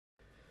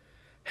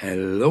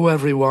Hello,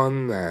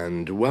 everyone,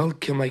 and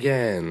welcome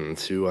again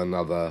to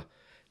another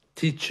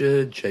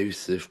Teacher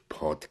Joseph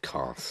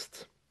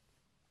podcast.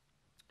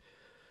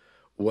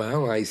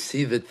 Well, I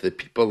see that the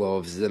people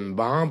of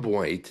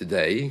Zimbabwe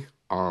today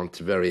aren't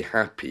very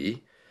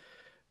happy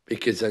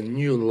because a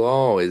new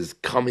law is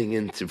coming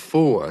into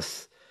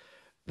force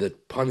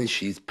that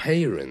punishes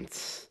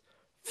parents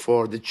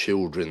for the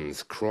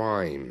children's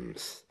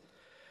crimes.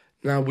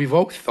 Now, we've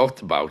all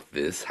thought about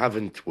this,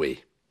 haven't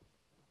we?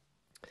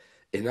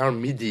 In our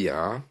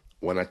media,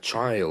 when a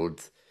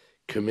child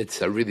commits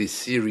a really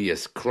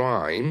serious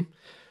crime,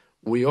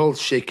 we all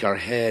shake our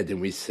head and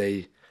we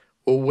say,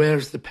 well,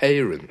 where's the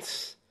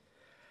parents?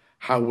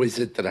 How is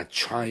it that a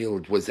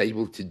child was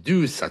able to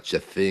do such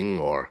a thing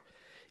or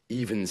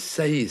even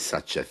say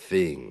such a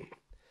thing?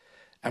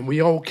 And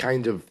we all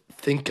kind of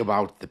think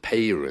about the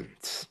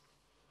parents.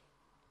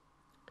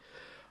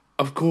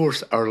 Of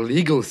course, our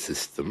legal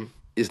system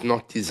is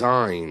not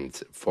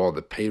designed for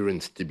the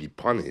parents to be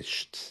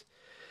punished.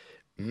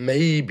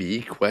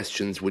 Maybe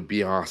questions would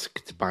be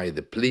asked by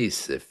the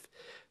police if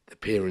the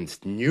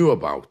parents knew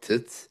about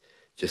it,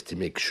 just to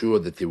make sure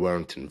that they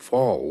weren't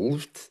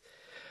involved.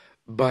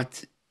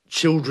 But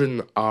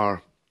children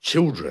are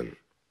children.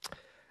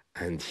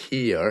 And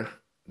here,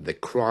 the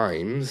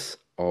crimes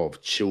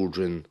of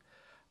children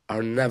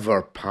are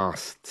never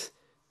passed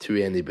to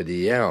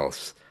anybody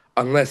else,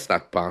 unless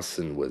that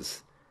person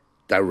was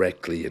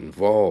directly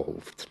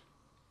involved.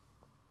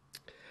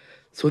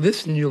 So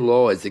this new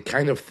law is the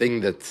kind of thing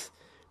that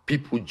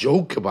people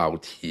joke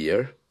about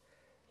here.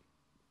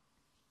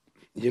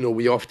 You know,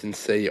 we often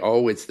say,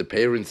 oh, it's the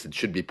parents that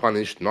should be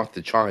punished, not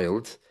the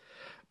child.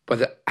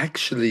 But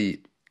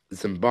actually,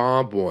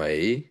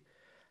 Zimbabwe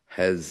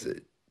has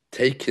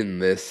taken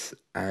this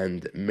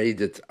and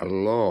made it a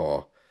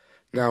law.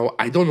 Now,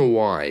 I don't know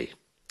why.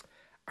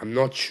 I'm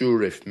not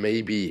sure if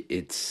maybe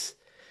it's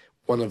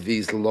one of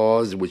these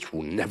laws which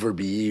will never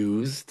be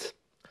used,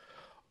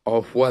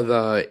 or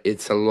whether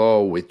it's a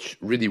law which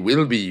really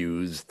will be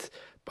used,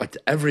 but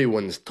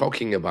everyone's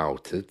talking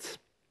about it,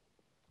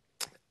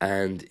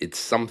 and it's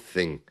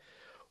something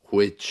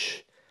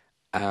which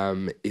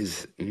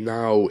is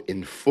now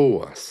in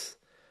force,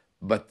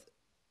 but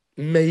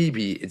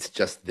maybe it's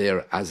just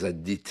there as a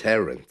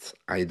deterrent.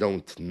 I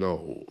don't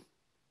know.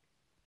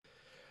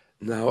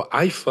 Now,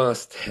 I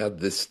first heard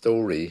this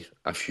story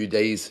a few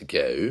days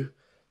ago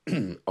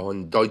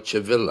on Deutsche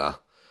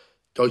Welle.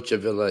 Deutsche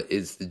Welle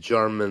is the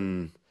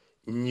German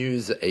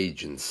news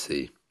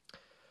agency.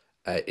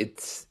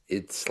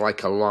 It's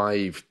like a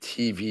live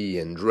TV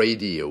and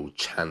radio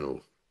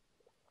channel.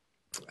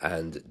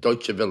 And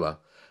Deutsche Welle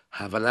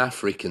have an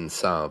African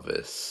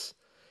service.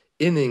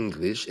 In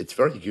English, it's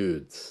very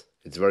good.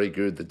 It's very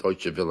good, the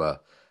Deutsche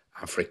Welle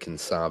African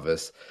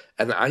service.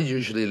 And I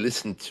usually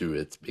listen to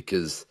it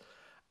because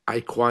I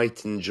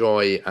quite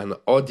enjoy an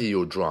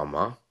audio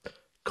drama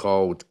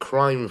called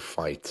Crime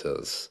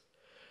Fighters.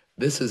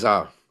 This is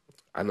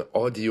an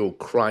audio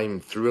crime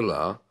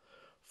thriller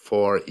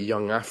for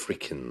young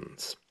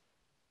Africans.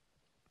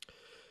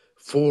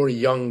 4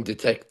 young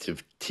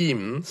detective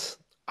teams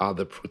are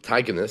the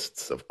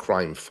protagonists of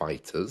Crime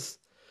Fighters,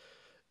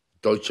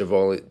 Deutsche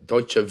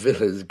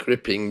Welle's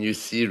gripping new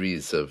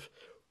series of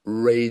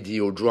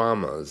radio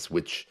dramas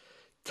which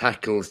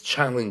tackles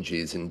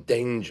challenges and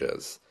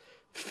dangers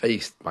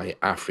faced by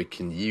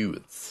African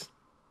youths.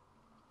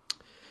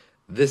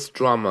 This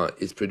drama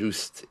is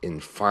produced in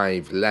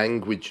 5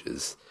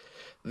 languages.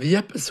 The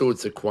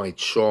episodes are quite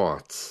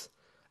short,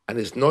 and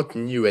it's not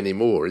new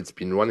anymore. It's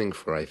been running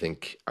for, I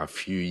think, a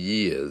few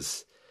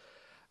years.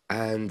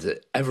 And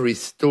every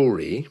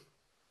story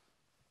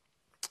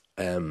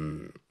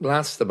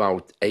lasts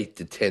about 8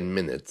 to 10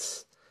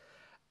 minutes.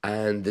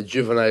 And the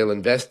juvenile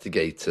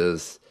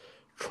investigators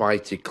try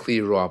to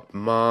clear up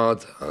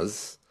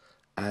murders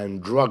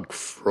and drug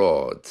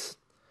fraud.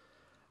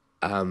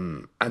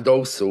 And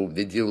also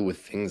they deal with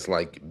things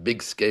like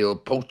big-scale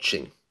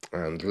poaching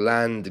and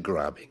land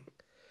grabbing.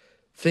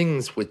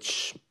 Things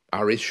which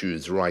are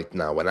issues right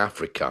now in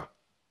Africa.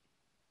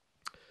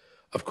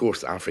 Of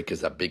course,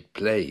 Africa's a big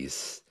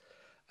place.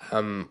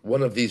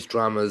 One of these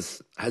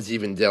dramas has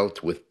even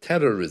dealt with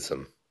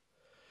terrorism.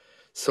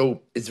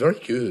 So it's very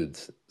good.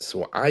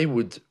 So I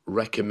would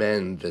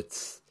recommend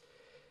that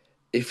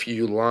if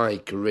you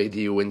like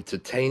radio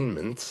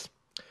entertainment,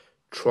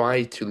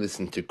 try to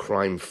listen to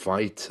Crime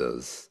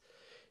Fighters.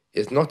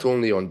 It's not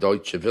only on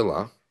Deutsche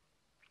Welle,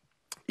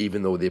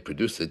 even though they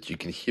produce it, you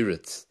can hear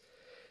it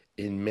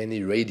in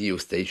many radio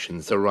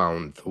stations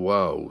around the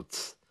world.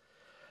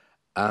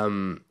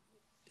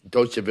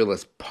 Deutsche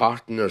Welle's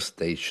partner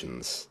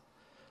stations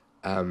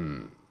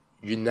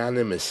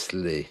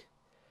unanimously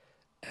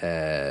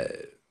they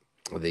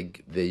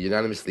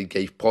unanimously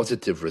gave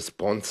positive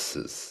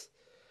responses,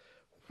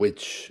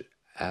 which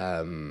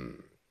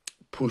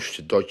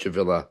pushed Deutsche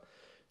Welle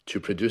to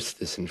produce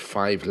this in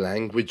 5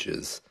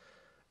 languages.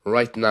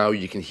 Right now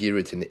you can hear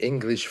it in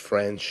English,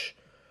 French,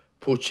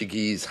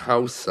 Portuguese,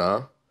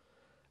 Hausa,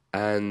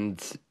 and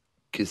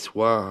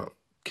Kiswahili.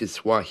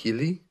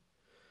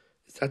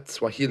 Is that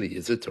Swahili,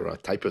 is it, or a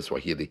type of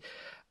Swahili?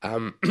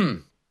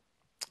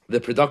 The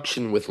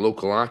production with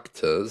local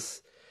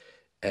actors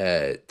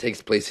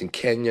takes place in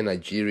Kenya,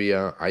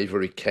 Nigeria,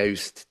 Ivory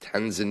Coast,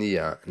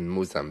 Tanzania, and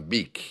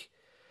Mozambique.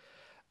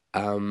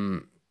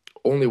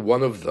 Only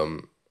one of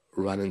them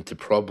ran into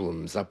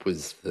problems. That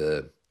was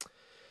the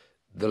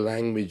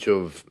language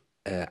of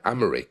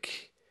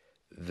Amharic.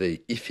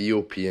 The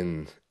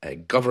Ethiopian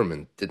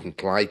government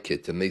didn't like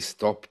it, and they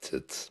stopped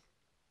it.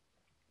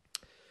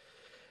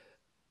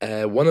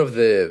 One of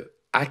the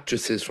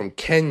actresses from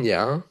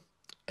Kenya,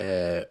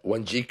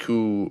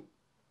 Wanjiku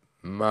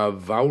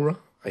Mavaura,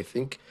 I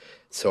think.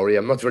 Sorry,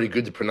 I'm not very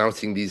good at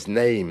pronouncing these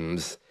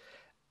names.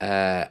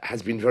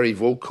 Has been very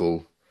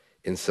vocal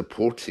in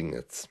supporting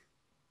it.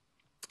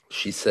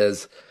 She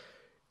says,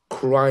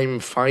 Crime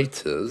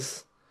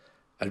Fighters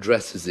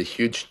addresses a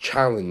huge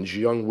challenge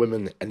young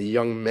women and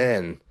young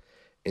men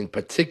in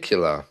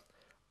particular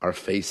are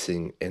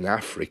facing in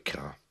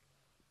Africa.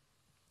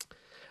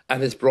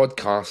 And it's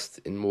broadcast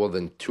in more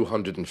than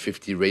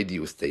 250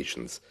 radio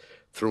stations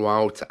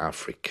throughout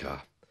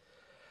Africa.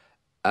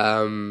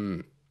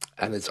 And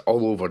it's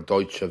all over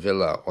Deutsche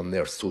Welle on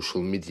their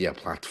social media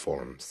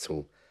platforms.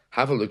 So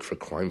have a look for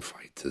Crime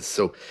Fighters.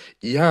 So,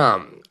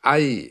 yeah,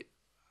 I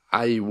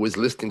was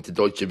listening to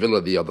Deutsche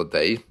Welle the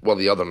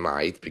other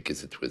night,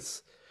 because it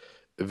was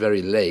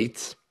very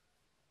late.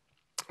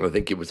 I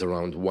think it was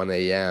around 1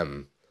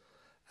 a.m.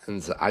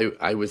 And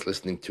I was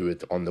listening to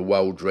it on the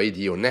World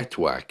Radio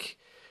Network,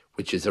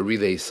 which is a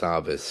relay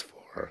service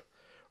for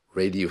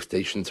radio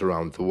stations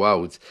around the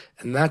world.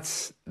 And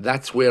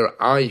that's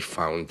where I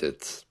found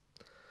it.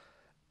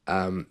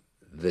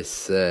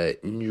 This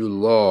new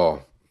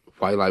law,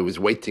 while I was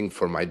waiting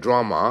for my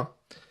drama,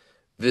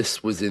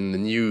 this was in the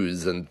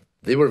news, and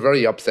they were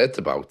very upset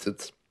about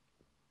it.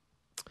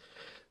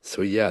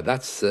 So yeah,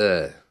 that's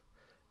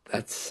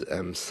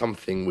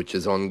something which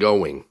is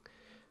ongoing.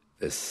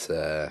 This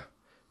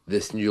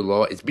new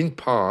law, it's been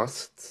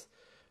passed,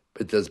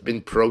 but there's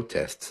been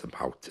protests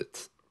about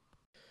it.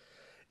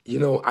 You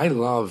know, I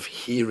love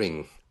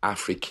hearing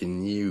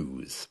African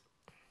news.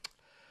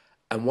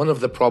 And one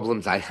of the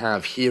problems I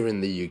have here in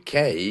the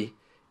UK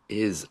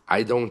is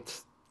I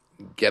don't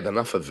get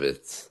enough of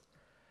it.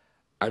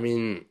 I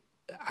mean,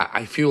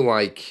 I feel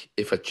like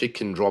if a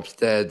chicken drops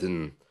dead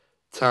in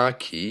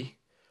Turkey,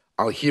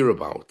 I'll hear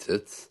about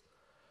it.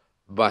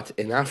 But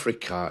in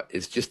Africa,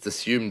 it's just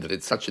assumed that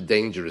it's such a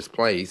dangerous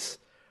place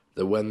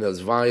that when there's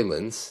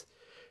violence,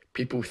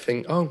 people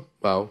think, oh,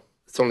 well,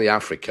 it's only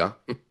Africa.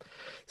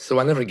 So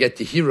I never get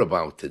to hear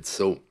about it.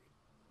 So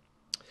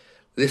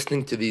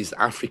listening to these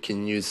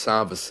African news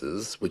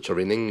services, which are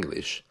in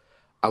English,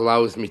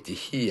 allows me to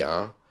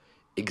hear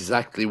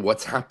exactly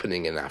what's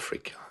happening in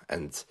Africa.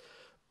 And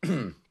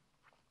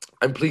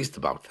I'm pleased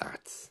about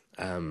that.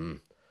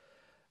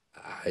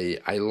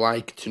 I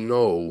like to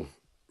know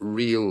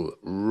real,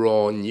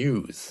 raw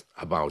news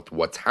about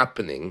what's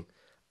happening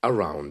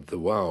around the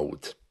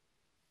world.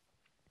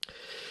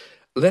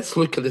 Let's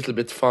look a little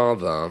bit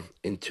further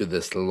into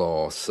this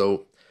law.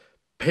 So,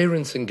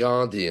 parents and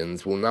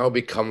guardians will now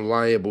become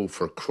liable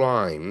for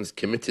crimes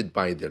committed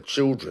by their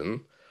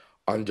children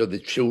under the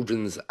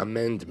Children's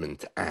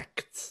Amendment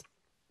Act.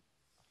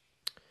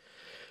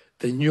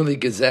 The newly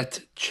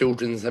gazetted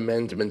Children's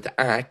Amendment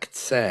Act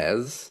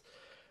says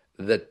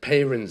that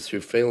parents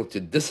who fail to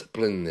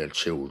discipline their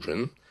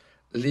children,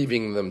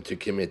 leaving them to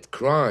commit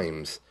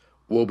crimes,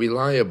 will be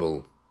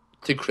liable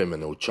to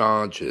criminal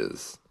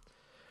charges.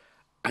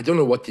 I don't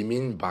know what they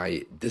mean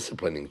by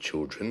disciplining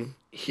children.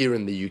 Here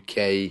in the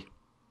UK,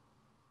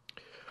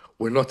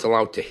 we're not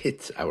allowed to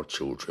hit our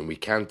children. We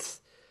can't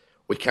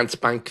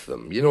spank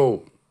them. You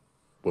know,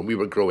 when we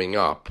were growing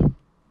up,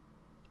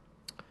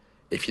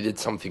 if you did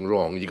something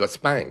wrong, you got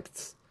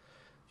spanked.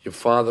 Your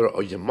father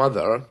or your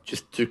mother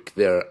just took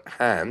their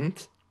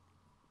hand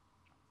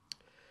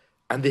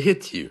and they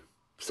hit you,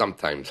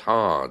 sometimes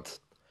hard.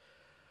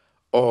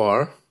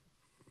 Or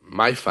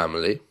my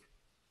family,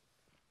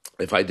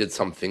 if I did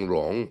something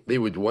wrong, they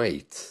would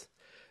wait.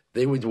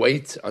 They would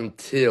wait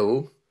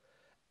until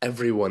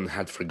everyone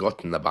had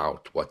forgotten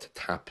about what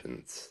had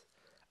happened.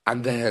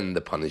 And then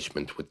the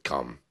punishment would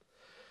come.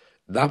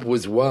 That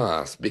was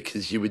worse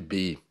because you would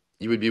be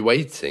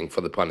waiting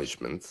for the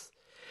punishment.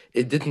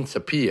 It didn't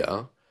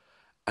appear.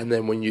 And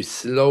then when you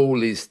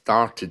slowly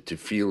started to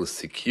feel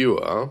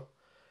secure,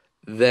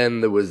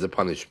 then there was the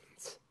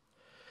punishment.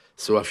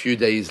 So a few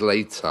days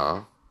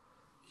later,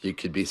 you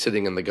could be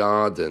sitting in the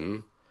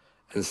garden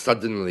and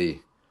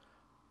suddenly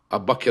a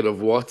bucket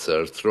of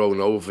water thrown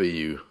over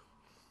you.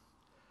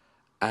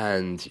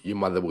 And your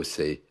mother would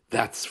say,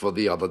 that's for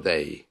the other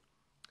day.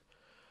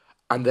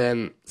 And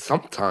then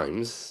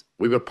sometimes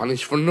we were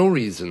punished for no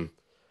reason.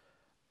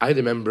 I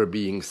remember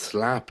being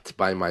slapped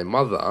by my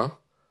mother,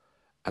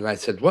 and I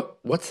said,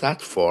 what's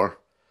that for?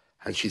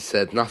 And she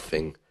said,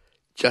 nothing,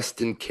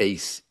 just in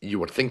case you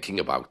were thinking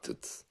about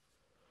it.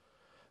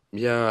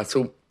 Yeah,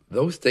 so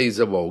those days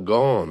are all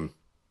gone.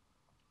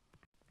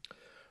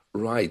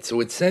 Right, so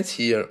it says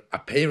here, a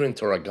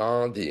parent or a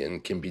guardian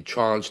can be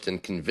charged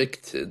and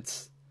convicted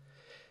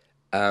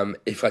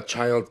if a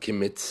child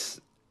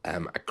commits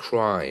a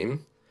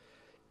crime,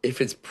 if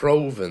it's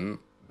proven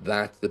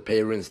that the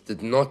parents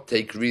did not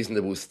take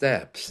reasonable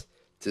steps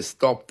to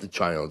stop the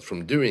child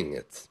from doing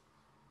it.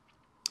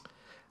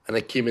 And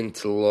it came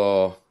into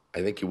law,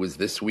 I think it was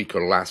this week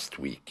or last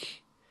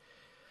week.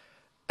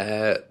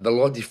 The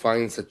law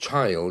defines a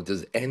child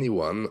as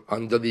anyone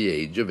under the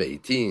age of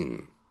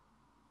 18.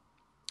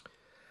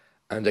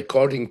 And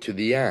according to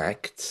the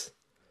Act,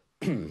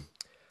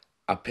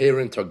 a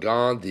parent or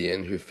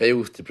guardian who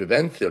fails to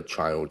prevent their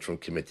child from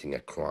committing a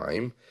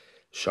crime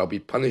shall be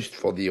punished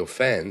for the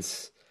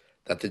offence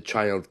that the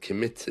child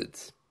committed.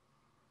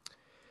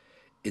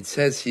 It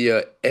says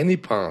here, any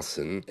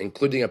person,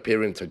 including a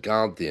parent or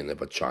guardian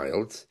of a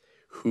child,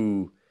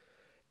 who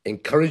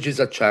encourages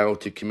a child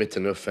to commit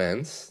an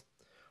offence,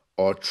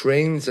 or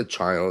trains a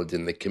child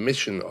in the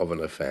commission of an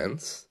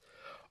offence,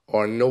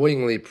 or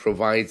knowingly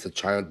provides a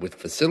child with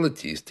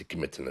facilities to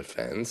commit an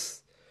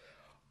offence,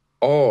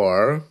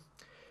 or,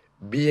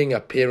 being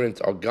a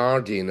parent or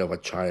guardian of a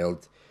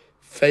child,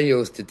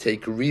 fails to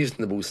take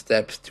reasonable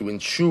steps to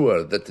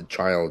ensure that the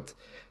child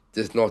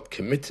does not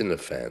commit an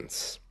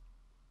offence,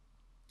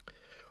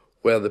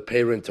 where the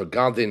parent or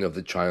guardian of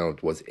the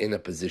child was in a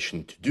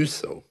position to do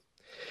so,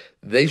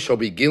 they shall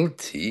be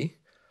guilty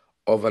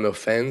of an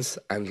offence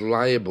and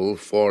liable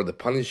for the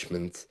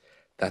punishment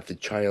that the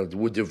child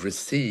would have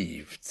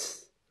received.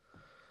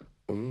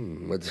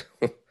 It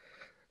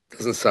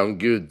doesn't sound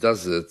good,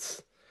 does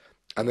it?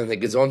 And then it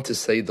goes on to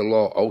say the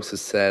law also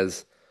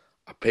says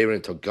a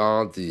parent or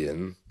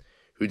guardian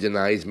who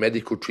denies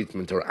medical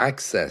treatment or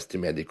access to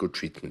medical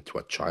treatment to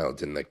a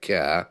child in their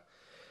care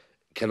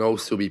can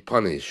also be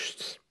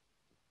punished.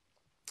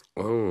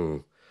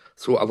 Oh,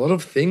 so a lot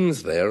of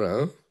things there,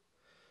 huh?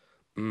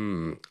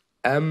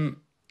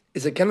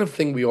 It's a kind of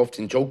thing we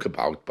often joke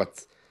about,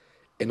 but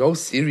in all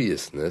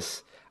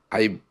seriousness,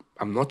 I'm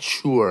not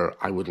sure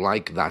I would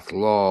like that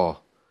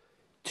law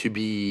to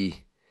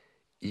be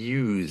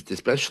used,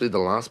 especially the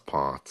last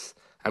part.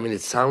 I mean,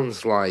 it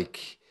sounds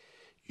like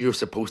you're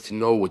supposed to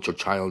know what your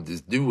child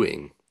is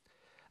doing.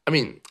 I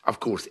mean, of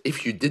course,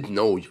 if you did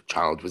know your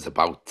child was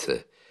about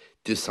to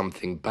do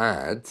something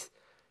bad,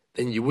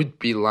 then you would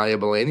be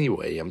liable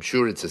anyway. I'm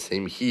sure it's the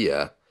same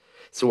here.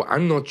 So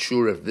I'm not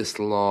sure if this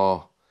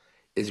law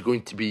is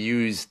going to be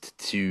used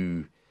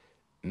to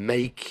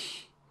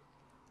make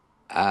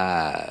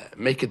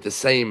it the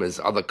same as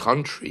other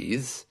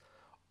countries,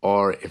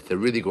 or if they're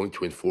really going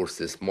to enforce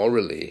this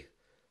morally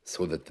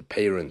so that the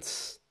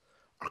parents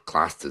are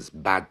classed as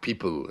bad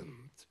people and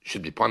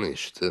should be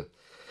punished.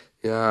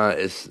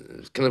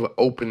 It's kind of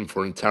open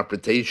for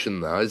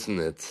interpretation now, isn't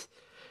it?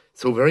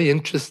 So very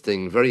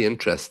interesting, very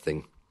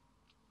interesting.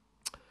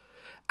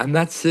 And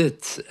that's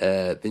it,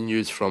 the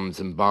news from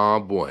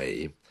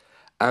Zimbabwe.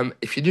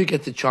 If you do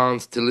get the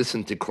chance to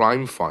listen to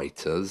Crime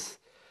Fighters,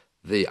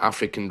 the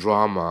African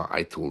drama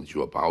I told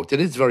you about, it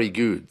is very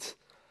good.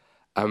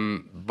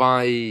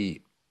 By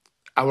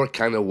our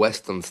kind of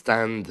Western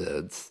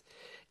standards,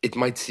 it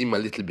might seem a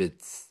little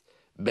bit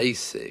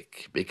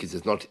basic because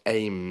it's not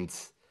aimed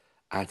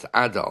at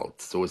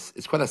adults. So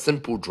it's quite a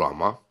simple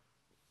drama.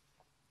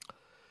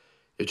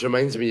 It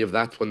reminds me of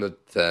that one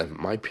that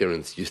my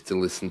parents used to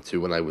listen to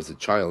when I was a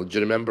child. Do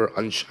you remember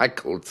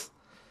Unshackled?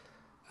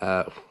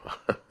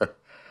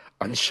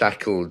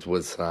 Unshackled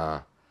was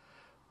a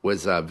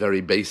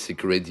very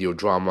basic radio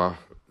drama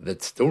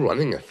that's still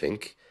running, I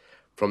think,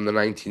 from the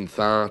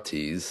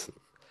 1930s.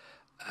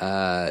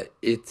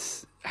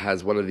 It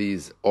has one of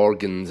these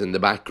organs in the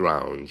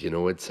background.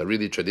 It's a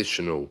really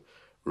traditional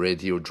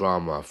radio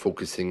drama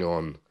focusing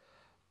on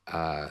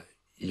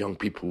young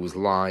people's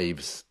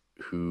lives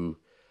who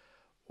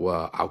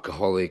were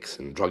alcoholics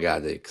and drug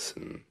addicts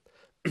and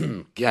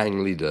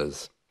gang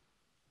leaders,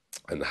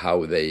 and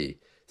how they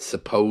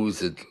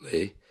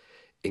supposedly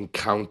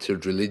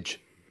encountered religion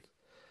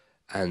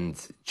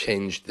and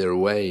changed their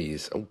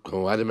ways.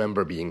 Oh, I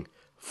remember being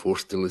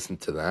forced to listen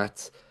to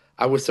that.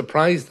 I was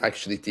surprised,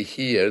 actually, to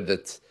hear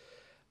that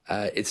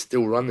it's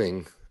still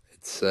running.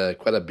 It's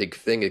quite a big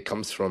thing. It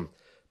comes from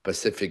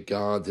Pacific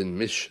Garden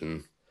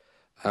Mission.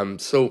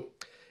 So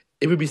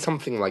it would be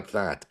something like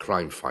that,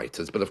 Crime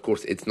Fighters, but of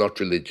course it's not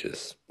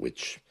religious,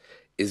 which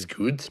is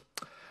good.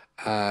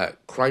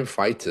 Crime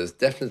Fighters,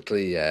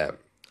 definitely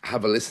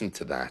have a listen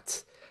to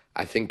that.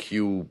 I think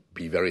you'll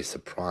be very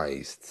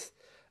surprised.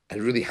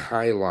 It really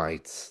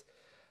highlights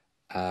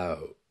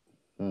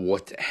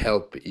what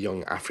help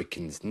young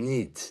Africans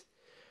need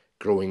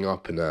growing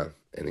up in an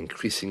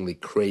increasingly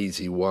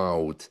crazy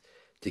world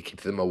to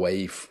keep them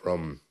away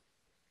from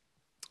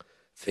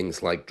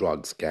things like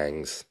drugs,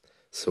 gangs.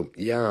 So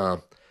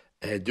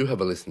do have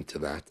a listen to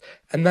that.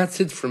 And that's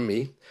it from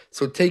me.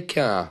 So take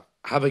care.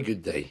 Have a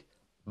good day.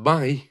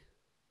 Bye.